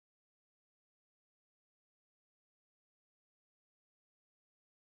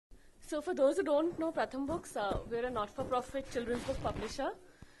So for those who don't know Pratham Books, we're a not-for-profit children's book publisher.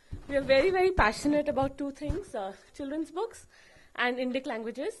 We are very, very passionate about two things, children's books and Indic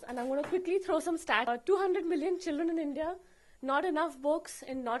languages. And I'm going to quickly throw some stats. 200 million children in India, not enough books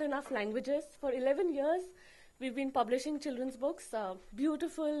in not enough languages. For 11 years, we've been publishing children's books,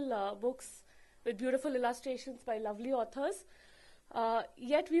 beautiful books with beautiful illustrations by lovely authors.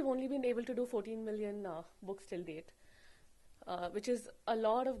 Yet we've only been able to do 14 million books till date. Which is a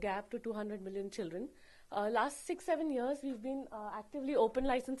lot of gap to 200 million children. Last 6-7 years, we've been actively open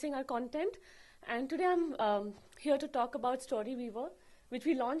licensing our content. And today I'm here to talk about Story Weaver, which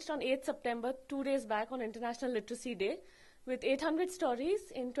we launched on 8th September, 2 days back on International Literacy Day, with 800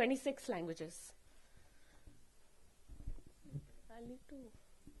 stories in 26 languages. I'll need to...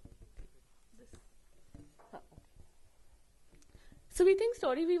 So we think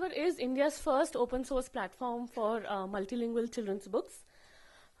Story Weaver is India's first open source platform for multilingual children's books.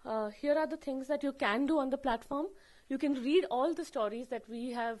 Here are the things that you can do on the platform. You can read all the stories that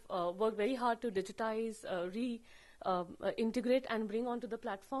we have worked very hard to digitize, integrate and bring onto the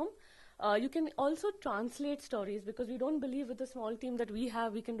platform. You can also translate stories, because we don't believe with the small team that we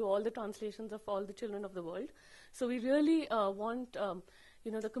have, we can do all the translations of all the children of the world. So we really want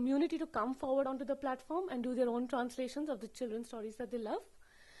the community to come forward onto the platform and do their own translations of the children's stories that they love.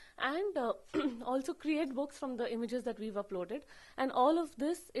 And also create books from the images that we've uploaded. And all of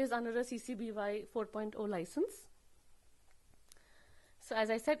this is under a CC BY 4.0 license. So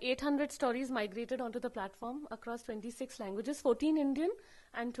as I said, 800 stories migrated onto the platform across 26 languages, 14 Indian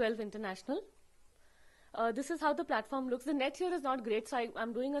and 12 international. This is how the platform looks. The net here is not great, so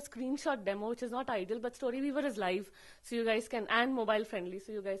I'm doing a screenshot demo, which is not ideal, but Story Weaver is live, so you guys can, and mobile friendly,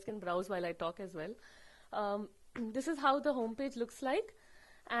 so you guys can browse while I talk as well. This is how the homepage looks like.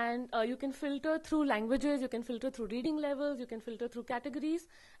 And you can filter through languages, you can filter through reading levels, you can filter through categories,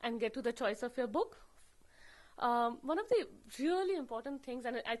 and get to the choice of your book. One of the really important things,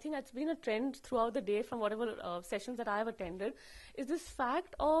 and I think it's been a trend throughout the day from whatever sessions that I have attended, is this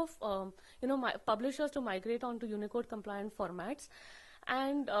fact of my publishers to migrate onto Unicode compliant formats.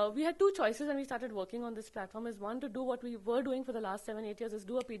 And we had two choices when we started working on this platform. Is one, to do what we were doing for the last 7-8 years, is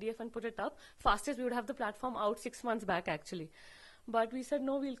do a PDF and put it up. Fastest we would have the platform out 6 months back actually. But we said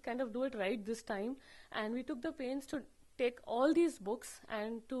no, we'll kind of do it right this time. And we took the pains to take all these books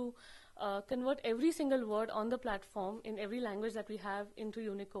and to convert every single word on the platform in every language that we have into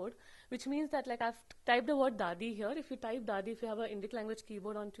Unicode, which means that, like, I've typed the word Dadi here. If you type Dadi, if you have an Indic language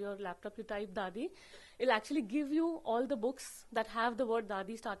keyboard onto your laptop, you type Dadi, it'll actually give you all the books that have the word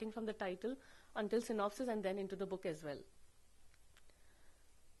Dadi starting from the title until synopsis and then into the book as well.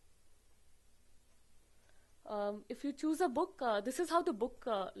 If you choose a book, this is how the book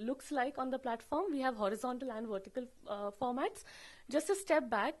looks like on the platform. We have horizontal and vertical formats. Just a step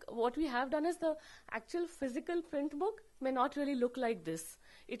back, what we have done is the actual physical print book may not really look like this.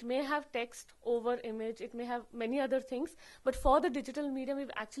 It may have text over image, it may have many other things, but for the digital medium, we've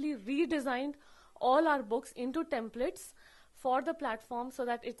actually redesigned all our books into templates for the platform so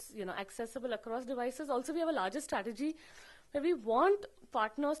that it's accessible across devices. Also, we have a larger strategy where we want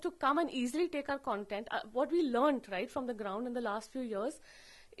partners to come and easily take our content. What we learned right from the ground in the last few years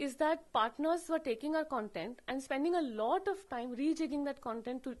is that partners were taking our content and spending a lot of time rejigging that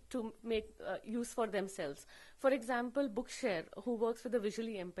content to make use for themselves. For example, Bookshare, who works with the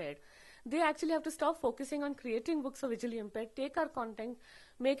visually impaired, they actually have to stop focusing on creating books for visually impaired, take our content,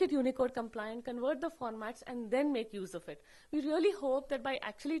 make it Unicode compliant, convert the formats, and then make use of it. We really hope that by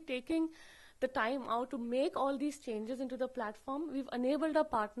actually taking the time out to make all these changes into the platform, we've enabled our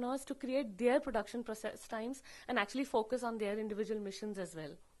partners to create their production process times and actually focus on their individual missions as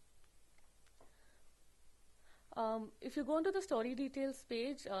well. If you go into the story details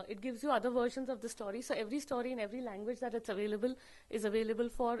page, it gives you other versions of the story. So every story in every language that it's available is available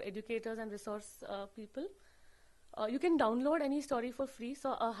for educators and resource people. You can download any story for free.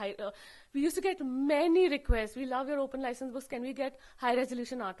 So we used to get many requests. We love your open license books. Can we get high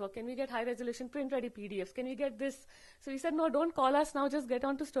resolution artwork? Can we get high resolution print ready PDFs? Can we get this? So we said, no, don't call us now. Just get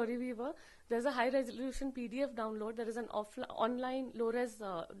onto Story Weaver. There's a high resolution PDF download. There is an online low res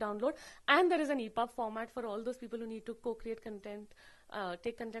download. And there is an EPUB format for all those people who need to co-create content,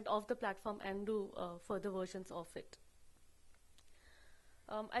 take content off the platform and do further versions of it.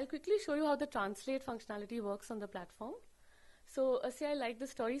 I'll quickly show you how the translate functionality works on the platform. So say I like the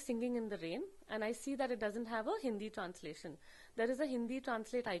story Singing in the Rain, and I see that it doesn't have a Hindi translation. There is a Hindi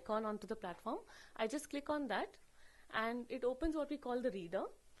translate icon onto the platform. I just click on that, and it opens what we call the reader.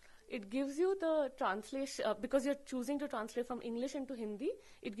 it gives you the translation, because you're choosing to translate from English into Hindi,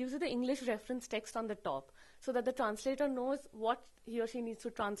 it gives you the English reference text on the top so that the translator knows what he or she needs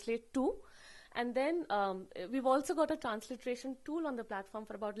to translate to. And then we've also got a transliteration tool on the platform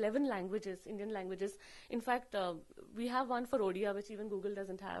for about 11 languages, Indian languages. In fact, we have one for Odia, which even Google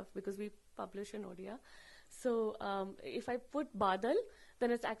doesn't have because we publish in Odia. So if I put Badal,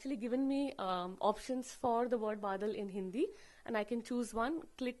 then it's actually given me options for the word Badal in Hindi, and I can choose one,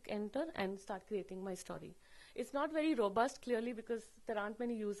 click enter, and start creating my story. It's not very robust, clearly, because there aren't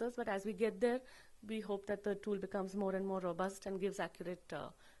many users, but as we get there, we hope that the tool becomes more and more robust and gives accurate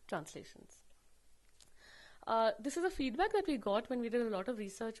translations. This is a feedback that we got when we did a lot of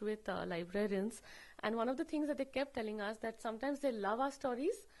research with librarians, and one of the things that they kept telling us that sometimes they love our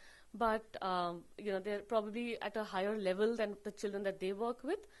stories, but they're probably at a higher level than the children that they work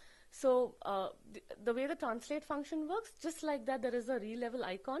with. So the way the translate function works, just like that, there is a re-level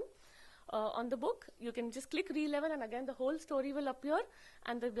icon on the book. You can just click re-level, and again the whole story will appear,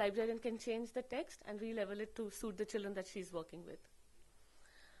 and the librarian can change the text and re-level it to suit the children that she's working with.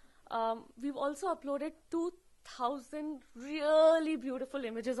 We've also uploaded 2,000 really beautiful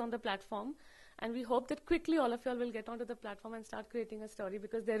images on the platform, and we hope that quickly all of y'all will get onto the platform and start creating a story,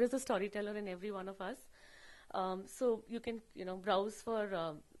 because there is a storyteller in every one of us. So you can browse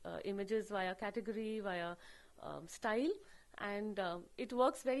for images via category, via style, and it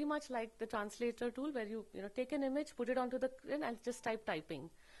works very much like the translator tool, where you take an image, put it onto the screen, and just typing.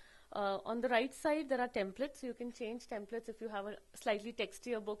 On the right side, there are templates. You can change templates. If you have a slightly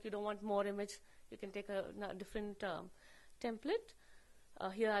textier book, you don't want more image, you can take a different template.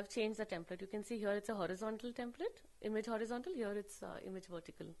 Here I've changed the template. You can see here it's a horizontal template, image horizontal. Here it's image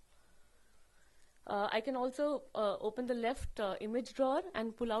vertical. I can also open the left image drawer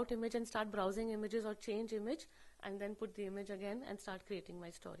and pull out image and start browsing images, or change image and then put the image again and start creating my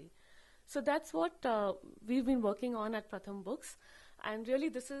story. So that's what we've been working on at Pratham Books. And really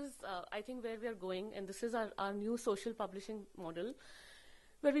this is, I think, where we are going, and this is our new social publishing model,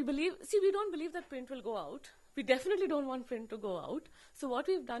 where we don't believe that print will go out. We definitely don't want print to go out. So what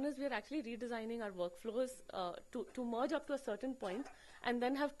we've done is we're actually redesigning our workflows to merge up to a certain point, and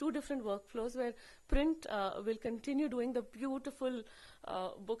then have two different workflows where print will continue doing the beautiful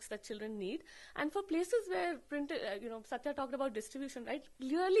books that children need. And for places where print, Satya talked about distribution, right?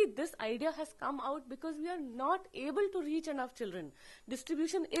 Clearly this idea has come out because we are not able to reach enough children.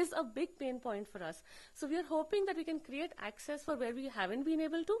 Distribution is a big pain point for us. So we are hoping that we can create access for where we haven't been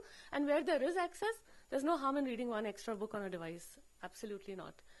able to, and where there is access, there's no harm in reading one extra book on a device. Absolutely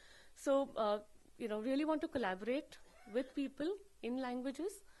not. So, really want to collaborate with people in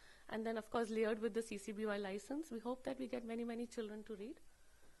languages, and then, of course, layered with the CCBY license. We hope that we get many, many children to read.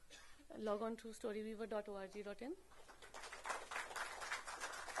 Log on to storyweaver.org.in.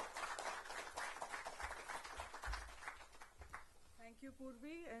 Thank you,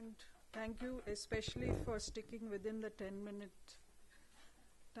 Purvi, and thank you especially for sticking within the 10-minute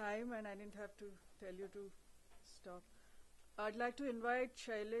time, and I didn't have to tell you to stop. I'd like to invite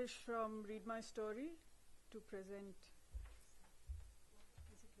Shailesh from Read My Story to present.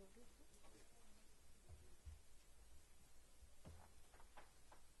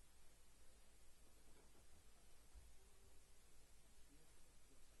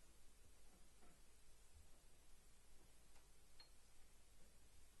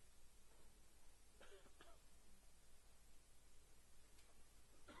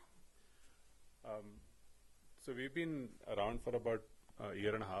 So we've been around for about a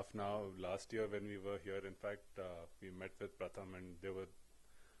year and a half now. Last year when we were here, in fact, we met with Pratham, and they were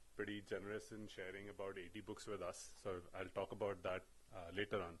pretty generous in sharing about 80 books with us. So I'll talk about that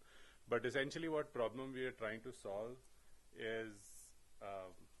later on. But essentially what problem we are trying to solve is,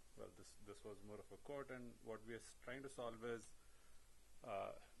 this was more of a quote, and what we are trying to solve is,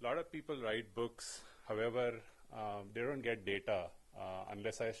 a lot of people write books, however, they don't get data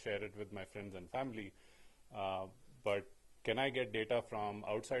unless I share it with my friends and family. But can I get data from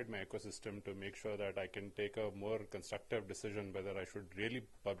outside my ecosystem to make sure that I can take a more constructive decision whether I should really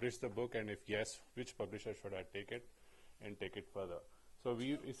publish the book, and if yes, which publisher should I take it and take it further? So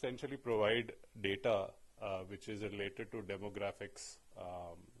we essentially provide data which is related to demographics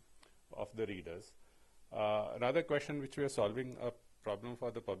of the readers. Another question which we are solving a problem for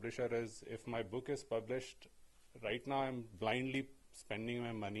the publisher is, if my book is published, right now I'm blindly spending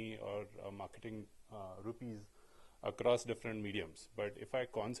my money or marketing rupees across different mediums. But if I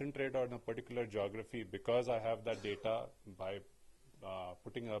concentrate on a particular geography, because I have that data, by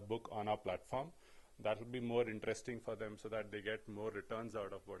putting a book on our platform, that will be more interesting for them so that they get more returns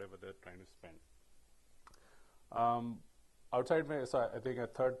out of whatever they're trying to spend. So I think a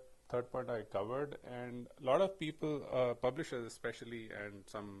third third point I covered, and a lot of people, publishers especially, and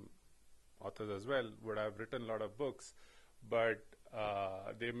some authors as well, would have written a lot of books, but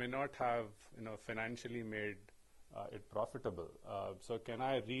they may not have, financially made it profitable. So can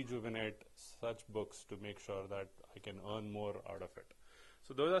I rejuvenate such books to make sure that I can earn more out of it?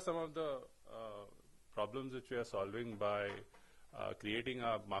 So those are some of the problems which we are solving by creating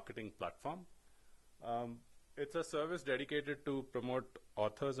a marketing platform. It's a service dedicated to promote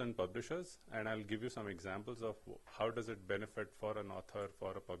authors and publishers, and I'll give you some examples of how does it benefit for an author,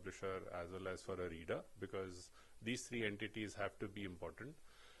 for a publisher, as well as for a reader, because these three entities have to be important.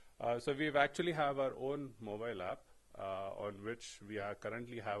 So we've actually have our own mobile app on which we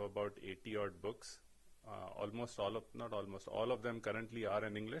currently have about 80 odd books. Not almost all of them currently are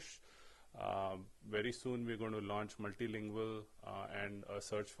in English. Very soon we're going to launch multilingual and a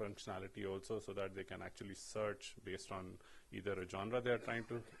search functionality also, so that they can actually search based on either a genre they're trying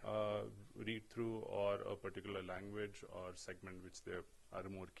to read through, or a particular language or segment which they are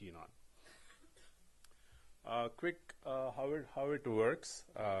more keen on. Quick how it works.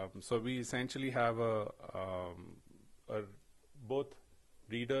 So we essentially have both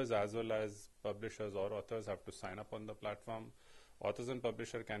readers as well as publishers or authors have to sign up on the platform. Authors and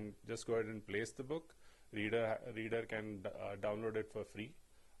publisher can just go ahead and place the book. Reader can download it for free.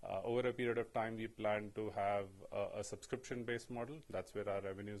 Over a period of time, we plan to have a subscription-based model. That's where our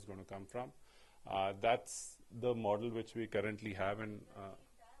revenue is going to come from. That's the model which we currently have. And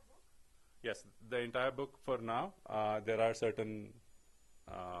yes, the entire book for now. There are certain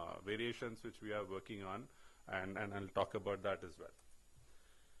variations which we are working on, and I'll talk about that as well.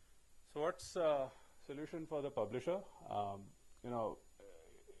 So what's solution for the publisher?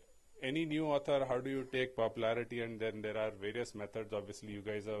 Any new author, how do you take popularity? And then there are various methods. Obviously, you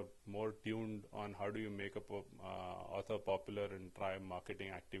guys are more tuned on how do you make a author popular and try marketing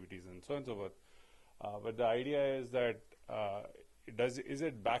activities and so on and so forth. But the idea is that is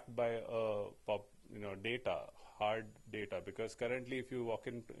it backed by data, hard data? Because currently, if you walk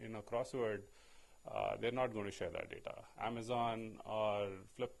in a crossword, they're not going to share that data. Amazon or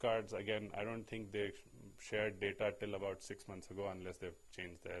Flipkart's, again, I don't think they shared data till about 6 months ago, unless they've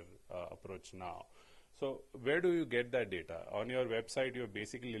changed their approach now. So where do you get that data? On your website, you're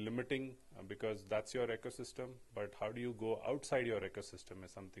basically limiting because that's your ecosystem, but how do you go outside your ecosystem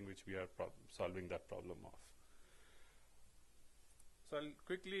is something which we are solving that problem of. So I'll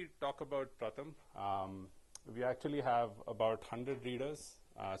quickly talk about Pratham. We actually have about 100 readers.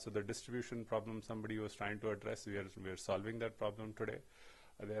 So the distribution problem somebody was trying to address, we are solving that problem today.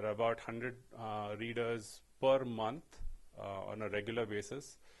 There are about 100 readers per month on a regular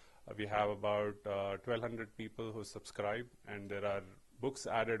basis. We have about 1,200 people who subscribe, and there are books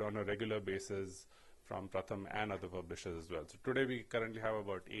added on a regular basis from Pratham and other publishers as well. So today we currently have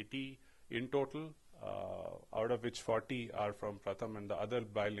about 80 in total, out of which 40 are from Pratham, and the other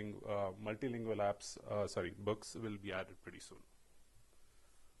multilingual apps, books will be added pretty soon.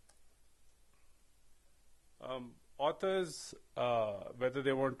 Authors, whether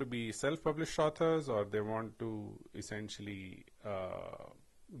they want to be self-published authors or they want to essentially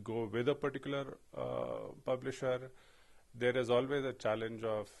go with a particular publisher, there is always a challenge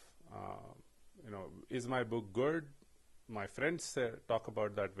of, is my book good? My friends talk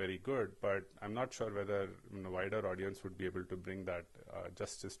about that very good, but I'm not sure whether a wider audience would be able to bring that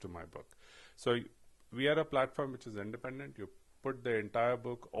justice to my book. So we are a platform which is independent. You put the entire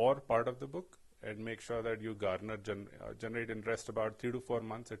book or part of the book and make sure that you generate interest about 3 to 4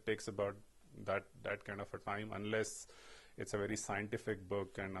 months. It takes about that kind of a time, unless it's a very scientific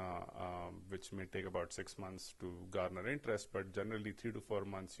book and which may take about 6 months to garner interest. But generally 3 to 4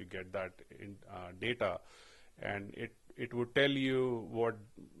 months you get that data, and it would tell you what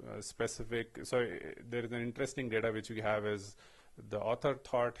specific. So there is an interesting data which we have is the author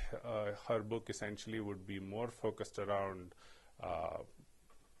thought her book essentially would be more focused around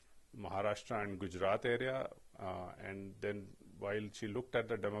Maharashtra and Gujarat area, and then while she looked at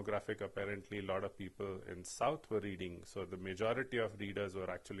the demographic, apparently a lot of people in South were reading. So the majority of readers were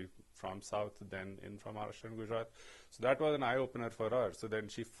actually from South than from Maharashtra and Gujarat. So that was an eye-opener for her. So then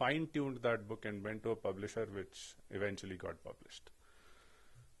she fine-tuned that book and went to a publisher, which eventually got published.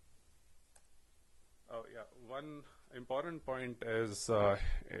 Oh yeah, one important point is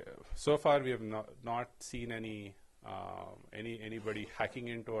so far we have not seen anybody hacking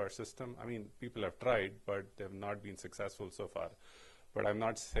into our system. I mean, people have tried, but they have not been successful so far. But I'm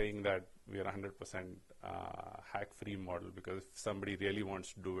not saying that we are 100% hack-free model, because if somebody really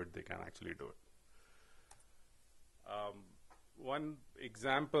wants to do it, they can actually do it. One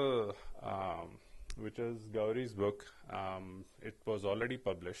example which is Gauri's book. It was already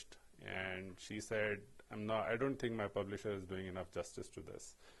published, and she said, I don't think my publisher is doing enough justice to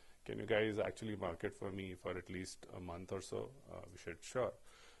this. Can you guys actually market for me for at least a month or so? We said, sure.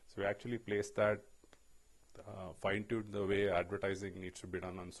 So we actually placed that, fine-tuned the way advertising needs to be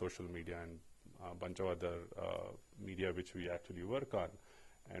done on social media and a bunch of other media which we actually work on.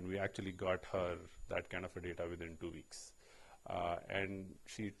 And we actually got her that kind of a data within 2 weeks. And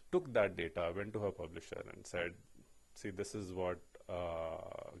she took that data, went to her publisher and said, see, this is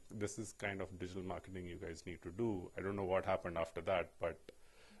kind of digital marketing you guys need to do. I don't know what happened after that, but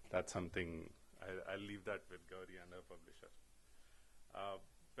that's something, I'll leave that with Gauri and her publisher.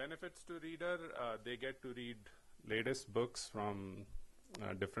 Benefits to reader, they get to read latest books from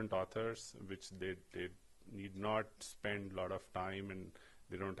different authors, which they need not spend a lot of time, and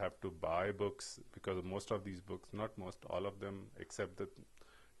they don't have to buy books, because most of these books, not most, all of them except the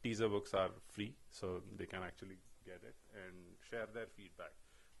teaser books are free, so they can actually get it and share their feedback.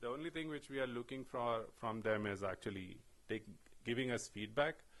 The only thing which we are looking for from them is actually giving us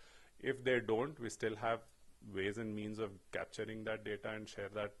feedback. If they don't, we still have ways and means of capturing that data and share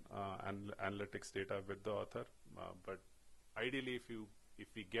that analytics data with the author. But ideally, if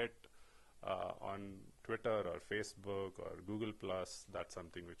we get on Twitter or Facebook or Google Plus, that's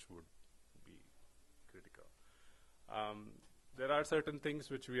something which would be critical. There are certain things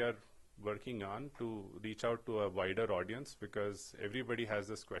which we are working on to reach out to a wider audience, because everybody has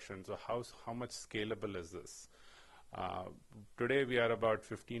this question, so how much scalable is this? Today we are about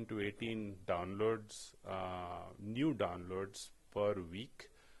 15 to 18 downloads, new downloads per week.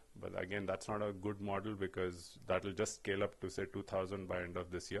 But again, that's not a good model, because that will just scale up to say 2,000 by end of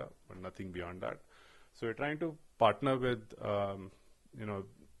this year, but nothing beyond that. So we're trying to partner with,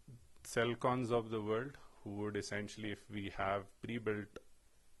 Cellcons of the world, who would essentially, if we have pre-built,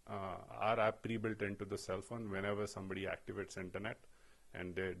 our app pre-built into the cell phone, whenever somebody activates internet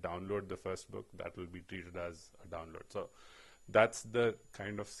and they download the first book, that will be treated as a download. So that's the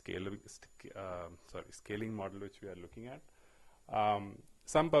kind of scaling model which we are looking at.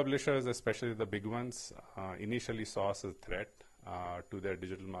 Some publishers, especially the big ones, initially saw us as a threat to their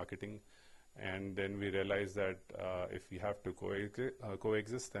digital marketing, and then we realized that if we have to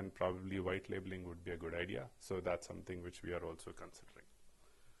coexist, then probably white labeling would be a good idea. So that's something which we are also considering.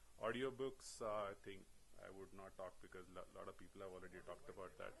 Audiobooks, I think I would not talk, because a lot of people have already talked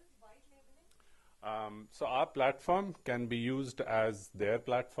about that. So our platform can be used as their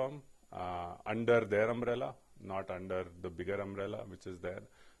platform under their umbrella, not under the bigger umbrella which is there.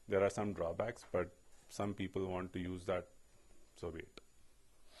 There are some drawbacks, but some people want to use that, so be it.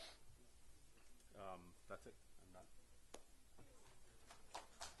 That's it. I'm done.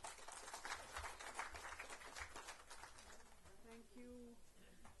 Thank you.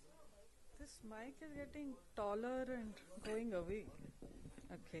 This mic is getting taller and going away.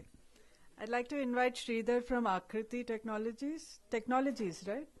 Okay. I'd like to invite Sridhar from Akriti Technologies,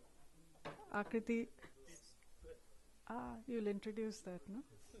 right? Akriti. You'll introduce that, no?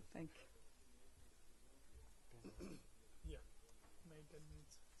 Thank you. Yeah, 9-10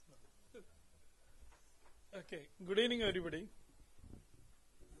 minutes. No. Okay, good evening, everybody.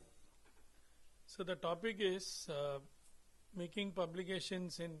 So the topic is making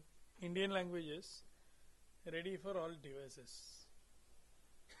publications in Indian languages ready for all devices.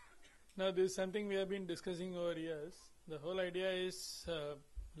 Now, this is something we have been discussing over years. The whole idea is,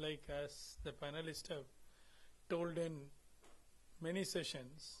 like as the panelists have told in many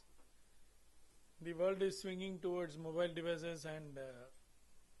sessions, the world is swinging towards mobile devices and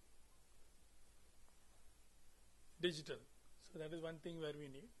digital. So that is one thing where we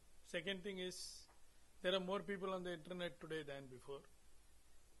need. Second thing is, there are more people on the internet today than before,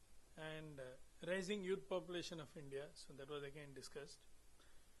 and rising youth population of India, so that was again discussed.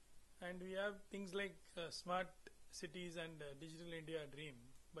 And we have things like smart cities and digital India dream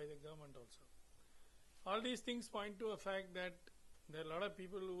by the government also. All these things point to a fact that there are a lot of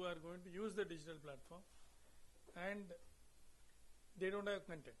people who are going to use the digital platform and they don't have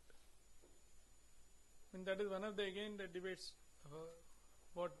content. And that is one of the, again, the debates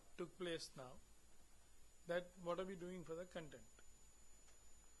what took place now, that what are we doing for the content.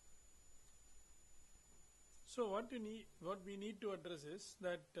 So what we need to address is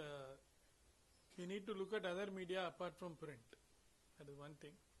that we need to look at other media apart from print. That is one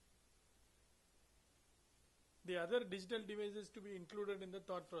thing. The other digital devices to be included in the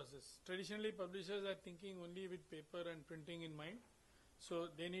thought process. Traditionally, publishers are thinking only with paper and printing in mind. So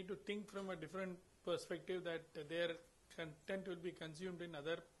they need to think from a different perspective, that their content will be consumed in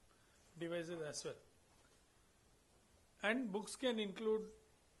other devices as well. And books can include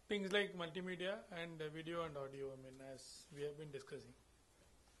things like multimedia and video and audio, I mean, as we have been discussing.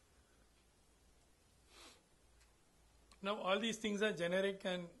 Now, all these things are generic,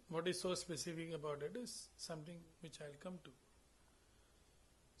 and what is so specific about it is something which I'll come to.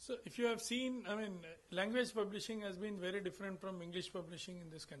 So, if you have seen, I mean, language publishing has been very different from English publishing in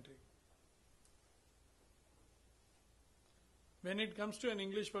this country. When it comes to an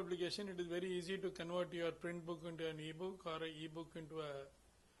English publication, it is very easy to convert your print book into an e-book or an e-book into a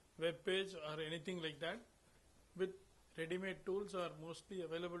web page or anything like that with ready-made tools or mostly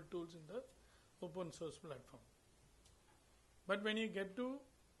available tools in the open source platform. But when you get to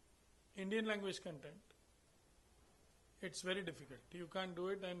Indian language content, it's very difficult. You can't do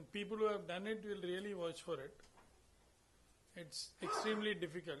it, and people who have done it will really watch for it. It's extremely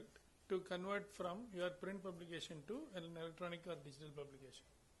difficult to convert from your print publication to an electronic or digital publication.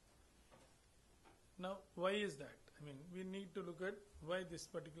 Now, why is that? I mean, we need to look at why this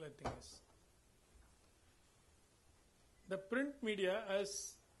particular thing is. The print media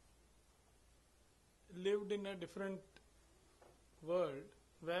has lived in a different world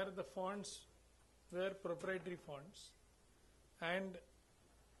where the fonts were proprietary fonts, and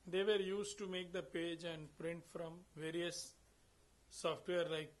they were used to make the page and print from various software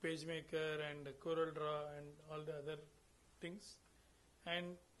like PageMaker and CorelDRAW and all the other things.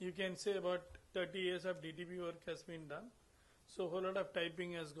 And you can say about 30 years of DTP work has been done. So a whole lot of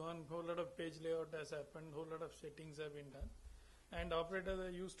typing has gone, whole lot of page layout has happened, whole lot of settings have been done, and operators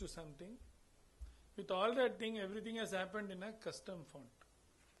are used to something. With all that thing, everything has happened in a custom font.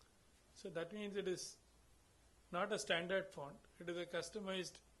 So that means it is not a standard font, it is a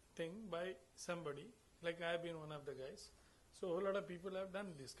customized thing by somebody, like I have been one of the guys. So a whole lot of people have done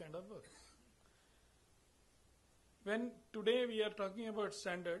this kind of work. When today we are talking about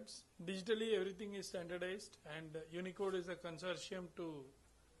standards, digitally everything is standardized, and Unicode is a consortium to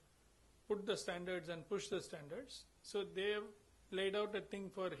put the standards and push the standards. So they have laid out a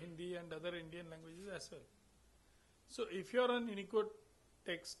thing for Hindi and other Indian languages as well. So if you are on Unicode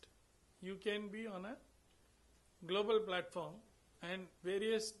text, you can be on a global platform, and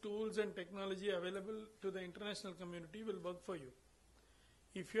various tools and technology available to the international community will work for you.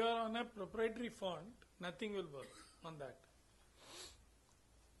 If you are on a proprietary font, nothing will work on that.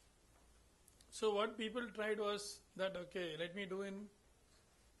 So what people tried was that, okay, let me do in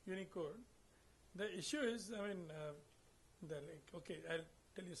Unicode. The issue is, I mean, okay, I'll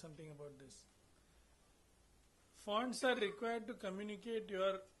tell you something about this. Fonts are required to communicate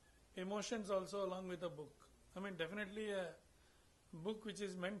your emotions also along with a book. I mean, definitely a book which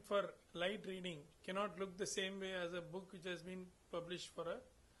is meant for light reading cannot look the same way as a book which has been published for a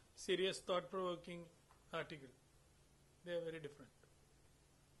serious thought-provoking article. They are very different.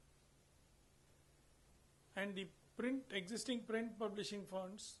 And the existing print publishing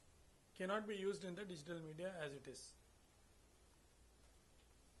fonts cannot be used in the digital media as it is.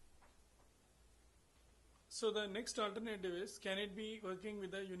 So the next alternative is, can it be working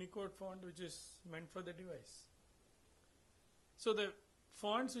with a Unicode font which is meant for the device? So the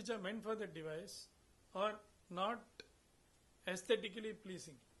fonts which are meant for the device are not aesthetically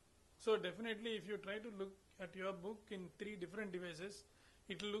pleasing. So definitely if you try to look at your book in 3 different devices,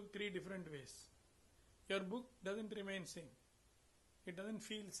 it will look 3 different ways. Your book doesn't remain same. It doesn't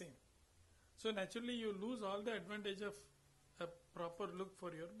feel same. So naturally you lose all the advantage of a proper look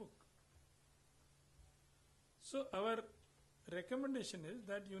for your book. So our recommendation is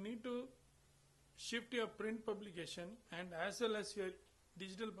that you need to shift your print publication and as well as your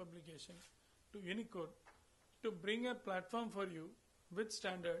digital publication to Unicode to bring a platform for you with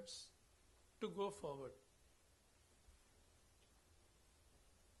standards to go forward.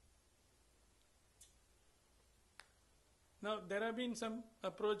 Now there have been some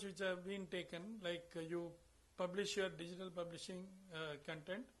approach which have been taken, like you publish your digital publishing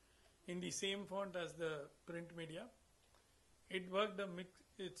content in the same font as the print media. It worked a mix.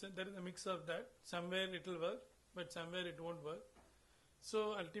 There is a mix of that. Somewhere it will work, but somewhere it won't work.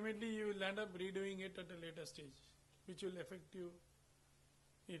 So ultimately you will end up redoing it at a later stage, which will affect you.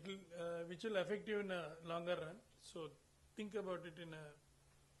 Which will affect you in a longer run. So think about it in a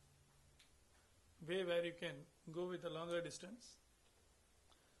way where you can go with a longer distance.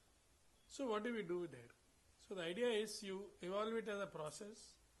 So what do we do there? So the idea is you evolve it as a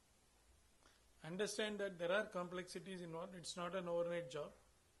process. Understand that there are complexities involved. It's not an overnight job.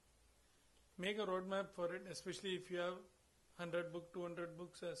 Make a roadmap for it, especially if you have 100 book, 200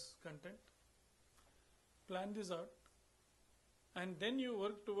 books as content. Plan this out. And then you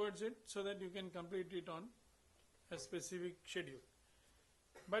work towards it so that you can complete it on a specific schedule.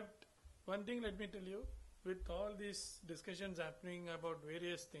 But one thing let me tell you, with all these discussions happening about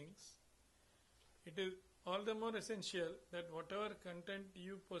various things, it is all the more essential that whatever content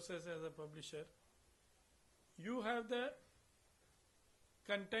you possess as a publisher, you have the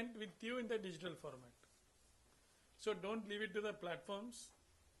content with you in the digital format. So don't leave it to the platforms.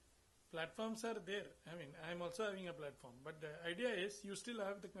 Platforms are there. I mean, I am also having a platform, but the idea is you still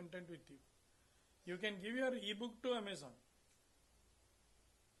have the content with you. You can give your ebook to Amazon.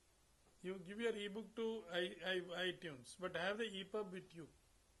 You give your ebook to iTunes, but have the EPUB with you.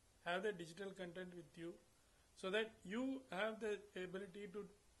 Have the digital content with you, so that you have the ability to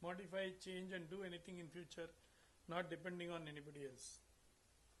modify, change, and do anything in future, not depending on anybody else.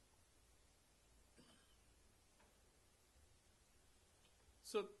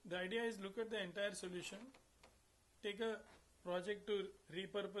 So the idea is look at the entire solution, take a project to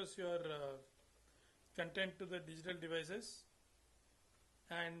repurpose your content to the digital devices,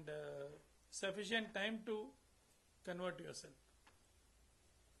 and sufficient time to convert yourself.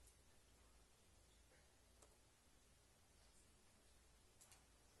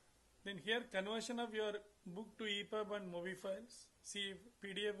 Then here, conversion of your book to EPUB and movie files. See, if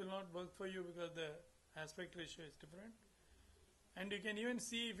PDF will not work for you because the aspect ratio is different. And you can even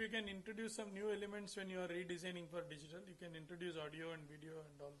see if you can introduce some new elements when you are redesigning for digital. You can introduce audio and video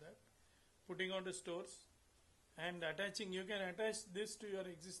and all that. Putting on the stores and attaching. You can attach this to your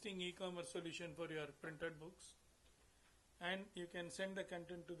existing e-commerce solution for your printed books. And you can send the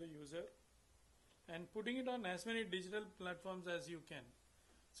content to the user. And putting it on as many digital platforms as you can.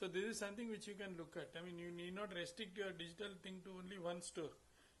 So this is something which you can look at. I mean, you need not restrict your digital thing to only one store.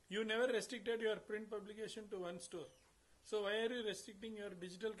 You never restricted your print publication to one store. So why are you restricting your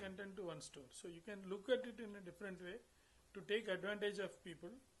digital content to one store? So you can look at it in a different way to take advantage of people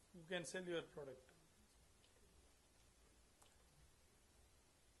who can sell your product.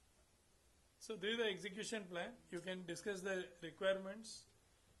 So this is the execution plan. You can discuss the requirements.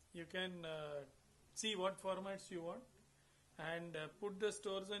 You can see what formats you want and put the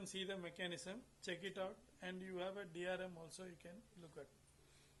stores and see the mechanism, check it out, and you have a DRM also you can look at.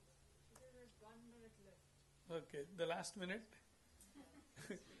 There is 1 minute left. Okay, the last minute.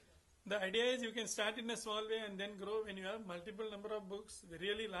 The idea is you can start in a small way and then grow. When you have multiple number of books, the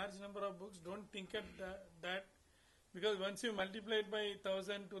really large number of books, don't think of that because once you multiply it by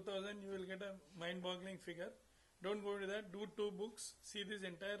 1,000, 2,000, you will get a mind-boggling figure. Don't go to that. Do 2 books, see this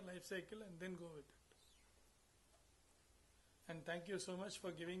entire life cycle and then go with it. And thank you so much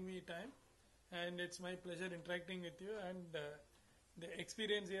for giving me time. And it's my pleasure interacting with you. And the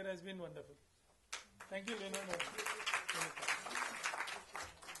experience here has been wonderful. Thank you, Leonard.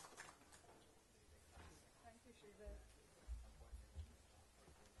 Thank you, Sridhar.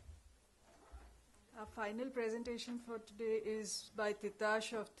 Our final presentation for today is by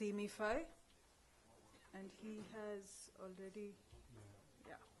Titash of Themify. And he has already,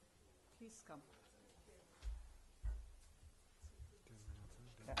 yeah, please come.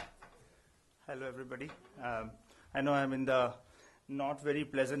 Hello, everybody. I know I'm in the not very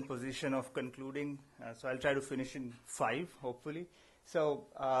pleasant position of concluding, so I'll try to finish in 5, hopefully. So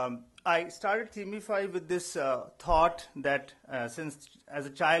I started Themify with this thought that since as a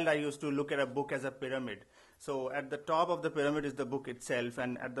child I used to look at a book as a pyramid. So at the top of the pyramid is the book itself,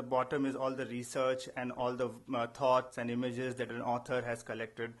 and at the bottom is all the research and all the thoughts and images that an author has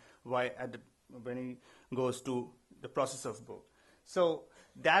collected when he goes to the process of book. So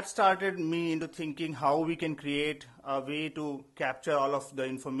that started me into thinking how we can create a way to capture all of the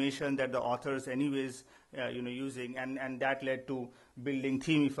information that the author is anyways using, and that led to building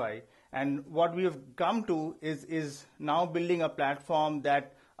Themify. And what we have come to is now building a platform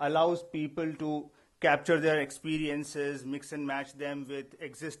that allows people to capture their experiences, mix and match them with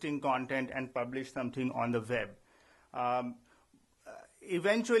existing content, and publish something on the web.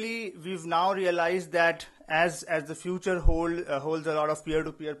 Eventually, we've now realized that as the future holds a lot of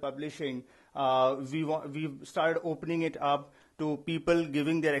peer-to-peer publishing, we've started opening it up to people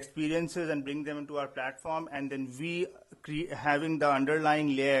giving their experiences and bring them into our platform, and then we having the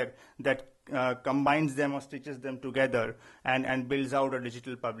underlying layer that combines them or stitches them together and builds out a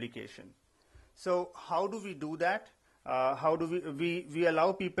digital publication. So how do we do that? How do we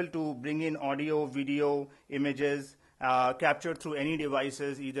allow people to bring in audio, video, images, captured through any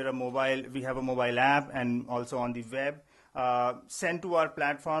devices, either a mobile, we have a mobile app and also on the web, sent to our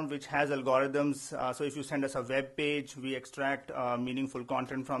platform which has algorithms. So if you send us a web page, we extract meaningful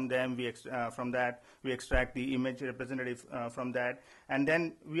content from them. From that, we extract the image representative from that. And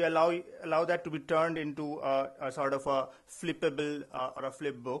then we allow that to be turned into a sort of a flippable or a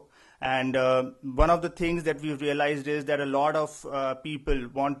flip book. And one of the things that we've realized is that a lot of people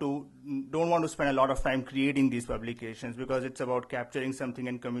don't want to spend a lot of time creating these publications, because it's about capturing something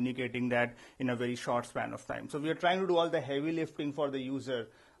and communicating that in a very short span of time. So we are trying to do all the heavy lifting for the user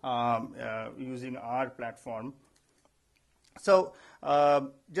using our platform. So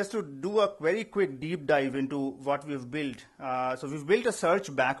just to do a very quick deep dive into what we've built. So we've built a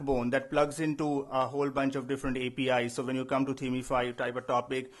search backbone that plugs into a whole bunch of different APIs. So when you come to Themify, you type a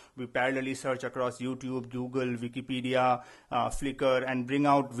topic, we parallelly search across YouTube, Google, Wikipedia, Flickr, and bring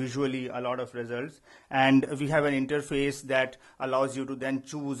out visually a lot of results. And we have an interface that allows you to then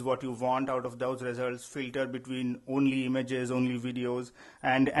choose what you want out of those results, filter between only images, only videos,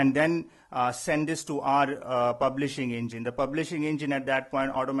 and then send this to our publishing engine. The publishing engine at that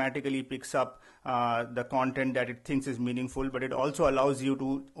point automatically picks up the content that it thinks is meaningful, but it also allows you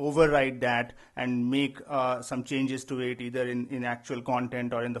to override that and make some changes to it, either in actual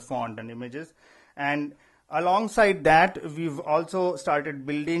content or in the font and images. And alongside that, we've also started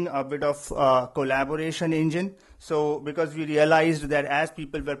building a bit of collaboration engine. So because we realized that as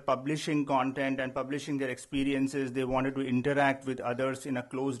people were publishing content and publishing their experiences, they wanted to interact with others in a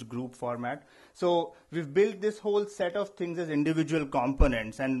closed group format. So we've built this whole set of things as individual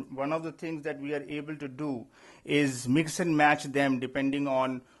components. And one of the things that we are able to do is mix and match them depending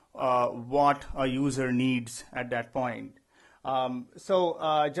on what a user needs at that point.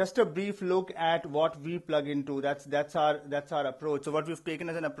 So just a brief look at what we plug into. That's our approach. So what we've taken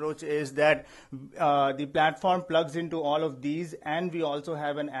as an approach is that the platform plugs into all of these, and we also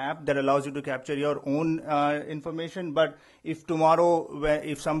have an app that allows you to capture your own information. But if tomorrow,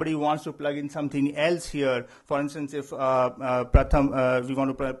 if somebody wants to plug in something else here, for instance, if Pratham, we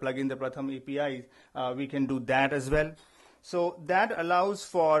want to plug in the Pratham APIs, we can do that as well. So that allows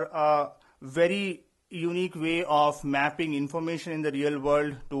for a very unique way of mapping information in the real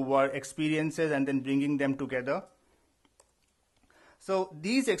world to our experiences and then bringing them together. So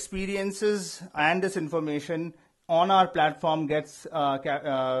these experiences and this information on our platform gets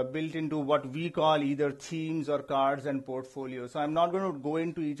built into what we call either themes or cards and portfolios. So I'm not going to go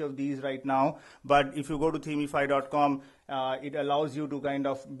into each of these right now, but if you go to themify.com, it allows you to kind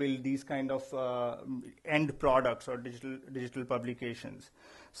of build these kind of end products or digital publications.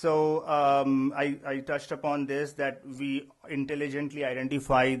 So I touched upon this, that we intelligently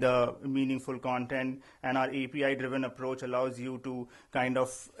identify the meaningful content, and our API-driven approach allows you to kind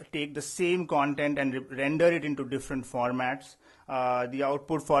of take the same content and render it into different formats. The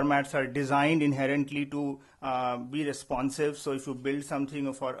output formats are designed inherently to be responsive. So if you build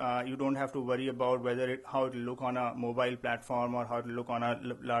something for, you don't have to worry about how it will look on a mobile platform or how it will look on a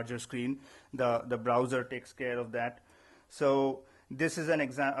larger screen. The browser takes care of that. So this is a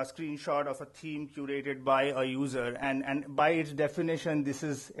screenshot of a theme curated by a user, and by its definition, this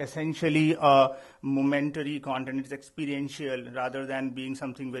is essentially a momentary content. It's experiential rather than being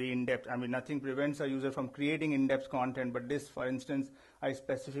something very in-depth. I mean, nothing prevents a user from creating in-depth content, but this, for instance, I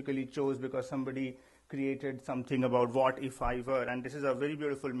specifically chose because somebody created something about what if I were, and this is a very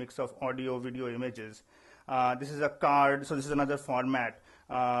beautiful mix of audio, video, images. This is a card, so this is another format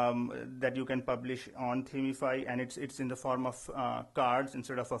that you can publish on Themify, and it's in the form of cards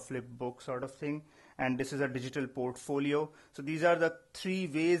instead of a flip book sort of thing. And this is a digital portfolio. So these are the three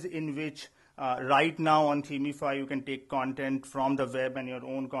ways in which right now on Themify you can take content from the web and your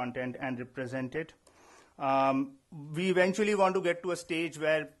own content and represent it. We eventually want to get to a stage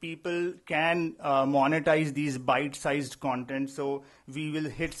where people can monetize these bite-sized content. So we will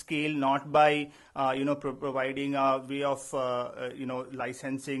hit scale not by providing a way of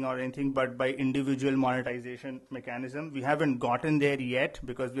licensing or anything, but by individual monetization mechanism. We haven't gotten there yet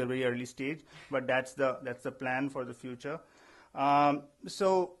because we are very early stage, but that's the plan for the future.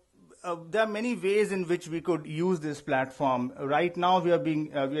 There are many ways in which we could use this platform. Right now, we are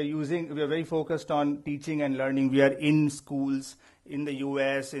very focused on teaching and learning. We are in schools in the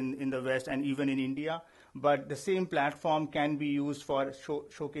US, in the West, and even in India. But the same platform can be used for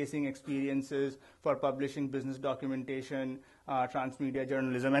showcasing experiences, for publishing business documentation, transmedia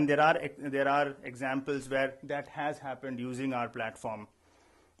journalism, and there are examples where that has happened using our platform.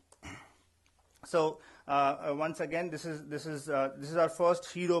 So once again, this is our first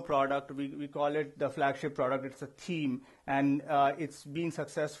hero product. We call it the flagship product. It's a theme, and it's being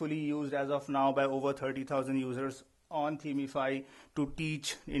successfully used as of now by over 30,000 users on Themify to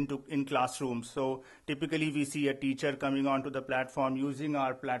teach in classrooms. So typically we see a teacher coming onto the platform, using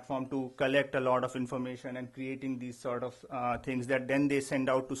our platform to collect a lot of information and creating these sort of things that then they send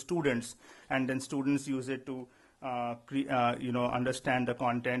out to students, and then students use it to understand the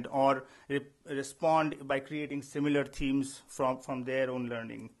content or respond by creating similar themes from their own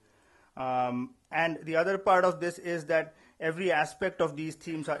learning. And the other part of this is that every aspect of these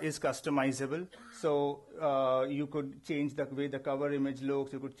themes is customizable. So you could change the way the cover image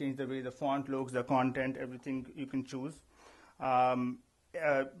looks, you could change the way the font looks, the content, everything you can choose. So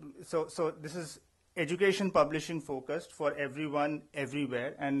this is education publishing focused for everyone,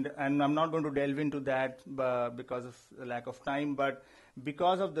 everywhere, and I'm not going to delve into that because of the lack of time, but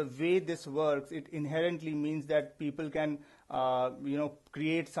because of the way this works, it inherently means that people can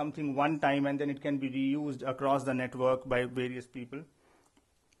create something one time and then it can be reused across the network by various people.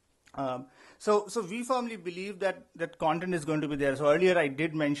 So we firmly believe that content is going to be there. So earlier I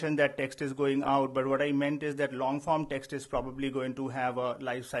did mention that text is going out, but what I meant is that long form text is probably going to have a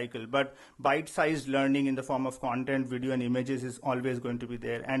life cycle. But bite-sized learning in the form of content, video, and images is always going to be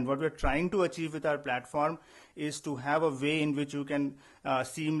there. And what we're trying to achieve with our platform is to have a way in which you can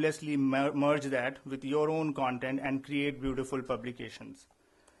seamlessly merge that with your own content and create beautiful publications.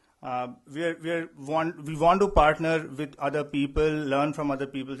 We want to partner with other people, learn from other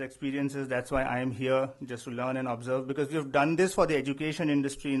people's experiences. That's why I am here, just to learn and observe, because we've done this for the education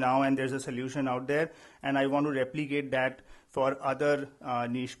industry now, and there's a solution out there, and I want to replicate that for other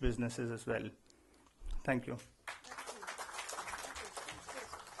niche businesses as well. Thank you.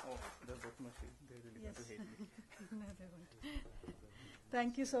 Oh, the book machine. They really want to hate me. No, they won't.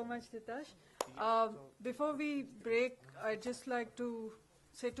 Thank you so much, Titash. Before we break, I'd just like to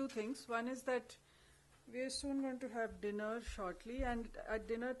say two things. One is that we are soon going to have dinner shortly, and at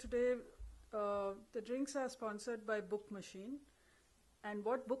dinner today, the drinks are sponsored by Book Machine. And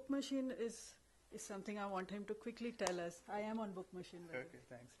what Book Machine is something I want him to quickly tell us. I am on Book Machine. Okay,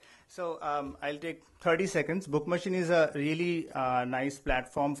 thanks. So I'll take 30 seconds. Book Machine is a really nice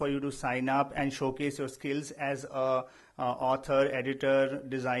platform for you to sign up and showcase your skills as a author, editor,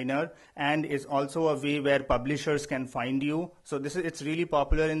 designer, and is also a way where publishers can find you. So it's really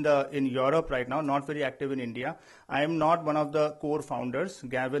popular in Europe right now, not very active in India. I am not one of the core founders.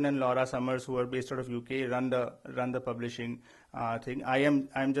 Gavin and Laura Summers, who are based out of UK, run the publishing thing.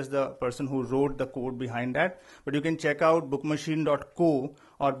 I'm just the person who wrote the code behind that. But you can check out bookmachine.co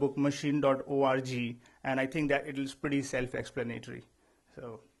or bookmachine.org, and I think that it is pretty self-explanatory.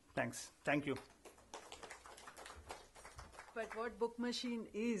 So thanks. Thank you. But what Book Machine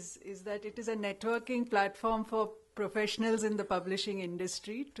is that it is a networking platform for professionals in the publishing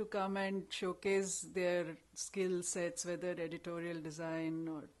industry to come and showcase their skill sets, whether editorial design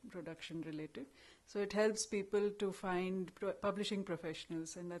or production related. So it helps people to find publishing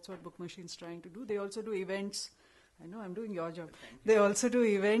professionals, and that's what Book Machine is trying to do. They also do events. I know I'm doing your job. They also do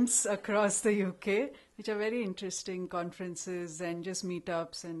events across the UK, which are very interesting, conferences and just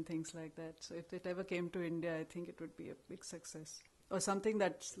meetups and things like that. So if it ever came to India, I think it would be a big success, or something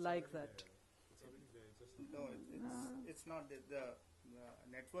that's like that. No, it's not. The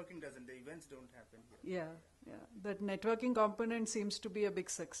networking doesn't. The events don't happen here. Yeah. That networking component seems to be a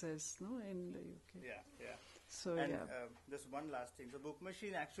big success, no, in the UK. Yeah. So and just one last thing. So Book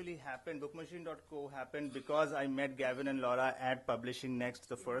Machine actually happened. Bookmachine.co happened because I met Gavin and Laura at Publishing Next,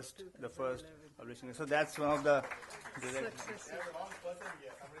 the first publishing. So that's one of the direct. Success. Wrong person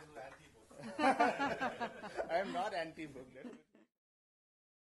here. Somebody who's anti-book. I am not anti-book.